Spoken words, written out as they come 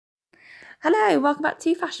Hello, welcome back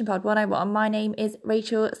to Fashion Pod 101. My name is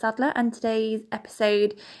Rachel Sadler and today's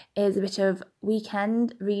episode is a bit of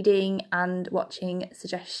weekend reading and watching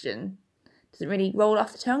suggestion. Doesn't really roll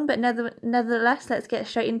off the tongue, but nevertheless, let's get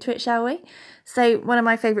straight into it, shall we? So one of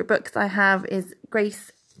my favourite books I have is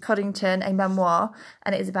Grace Coddington, a memoir,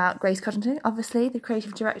 and it is about Grace Coddington, obviously the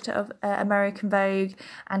creative director of American Vogue,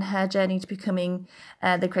 and her journey to becoming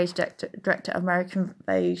the creative director of American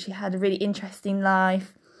Vogue. She had a really interesting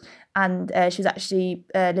life, and she was actually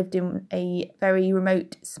lived in a very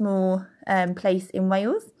remote, small place in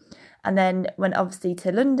Wales, and then went obviously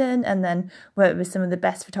to London, and then worked with some of the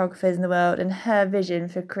best photographers in the world. And her vision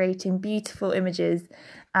for creating beautiful images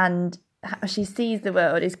and how she sees the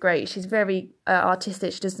world is great. She's very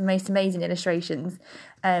artistic. She does the most amazing illustrations.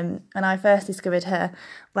 And I first discovered her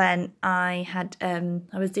when I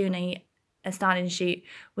was doing a styling shoot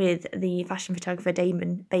with the fashion photographer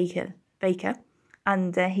Damon Baker.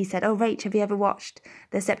 And he said, "Oh, Rach, have you ever watched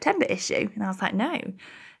the September issue?" And I was like, "No."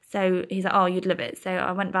 So he's like, "Oh, you'd love it." So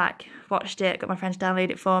I went back, watched it, got my friend to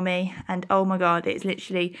download it for me, and oh my god, it's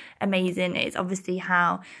literally amazing. It's obviously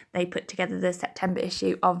how they put together the September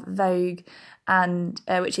issue of Vogue, and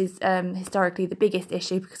which is historically the biggest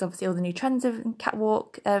issue, because obviously all the new trends of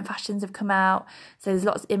catwalk fashions have come out, so there's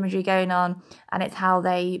lots of imagery going on, and it's how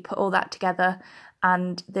they put all that together,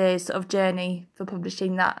 and the sort of journey for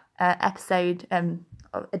publishing that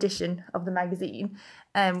edition of the magazine.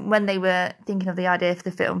 When they were thinking of the idea for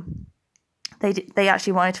the film, they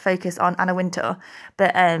actually wanted to focus on Anna Wintour,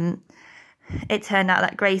 but it turned out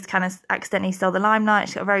that Grace kind of accidentally stole the limelight.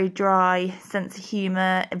 She's got a very dry sense of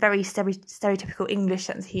humour, a very stereotypical English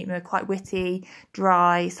sense of humour, quite witty,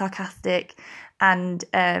 dry, sarcastic, and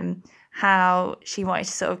how she wanted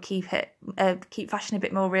to sort of keep fashion a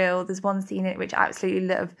bit more real. There's one scene in it which I absolutely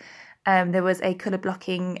love. There was a colour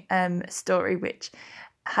blocking story which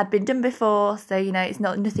had been done before, so it's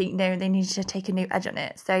nothing new. They needed to take a new edge on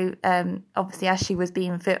it. So obviously, as she was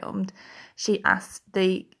being filmed, she asked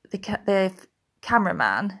the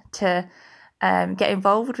cameraman to get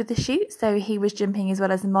involved with the shoot. So he was jumping as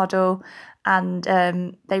well as the model, and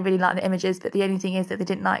they really liked the images. But the only thing is that they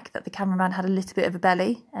didn't like that the cameraman had a little bit of a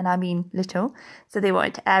belly, and I mean little. So they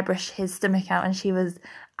wanted to airbrush his stomach out, and she was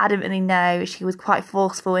adamantly no. She was quite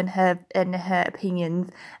forceful in her opinions,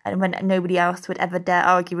 and when nobody else would ever dare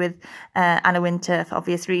argue with Anna Wintour for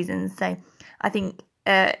obvious reasons. So I think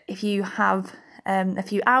if you have a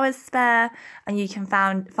few hours spare and you can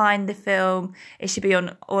find the film, it should be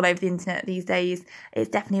on all over the internet these days. It's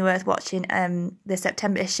definitely worth watching the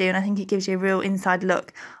September issue, and I think it gives you a real inside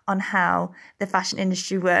look on how the fashion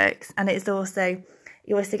industry works. And it's also,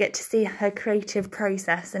 you also get to see her creative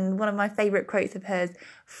process. And one of my favourite quotes of hers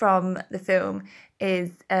from the film is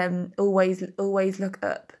always look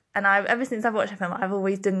up. And ever since I've watched the film, I've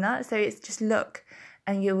always done that. So it's just look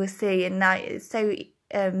and you will see. And now it's so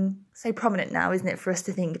prominent now, isn't it, for us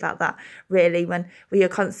to think about that, really, when we are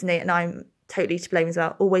constantly, and I'm totally to blame as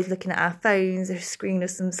well, always looking at our phones or a screen of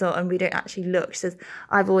some sort, and we don't actually look. She says,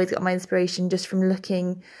 "I've always got my inspiration just from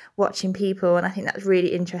watching people," and I think that's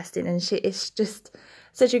really interesting. And it's just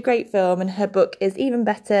such a great film, and her book is even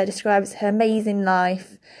better, describes her amazing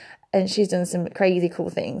life, and she's done some crazy cool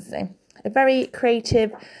things. So a very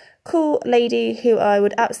creative, cool lady who I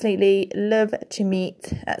would absolutely love to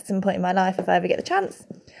meet at some point in my life if I ever get the chance,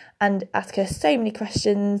 and ask her so many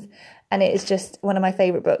questions. And it is just one of my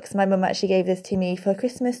favourite books. My mum actually gave this to me for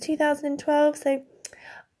Christmas 2012, so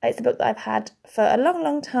it's a book that I've had for a long,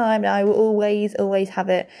 long time, and I will always have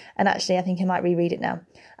it. And actually, I think I might reread it now,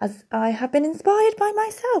 as I have been inspired by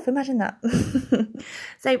myself. Imagine that.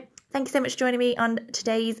 So thank you so much for joining me on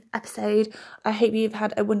today's episode. I hope you've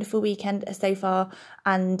had a wonderful weekend so far,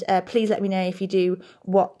 and please let me know if you do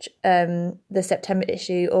watch the September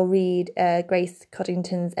issue or read Grace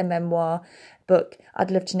Coddington's memoir book.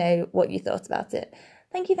 I'd love to know what you thought about it.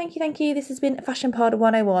 Thank you. This has been Fashion Pod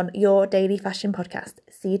 101, your daily fashion podcast.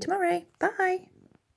 See you tomorrow. Bye.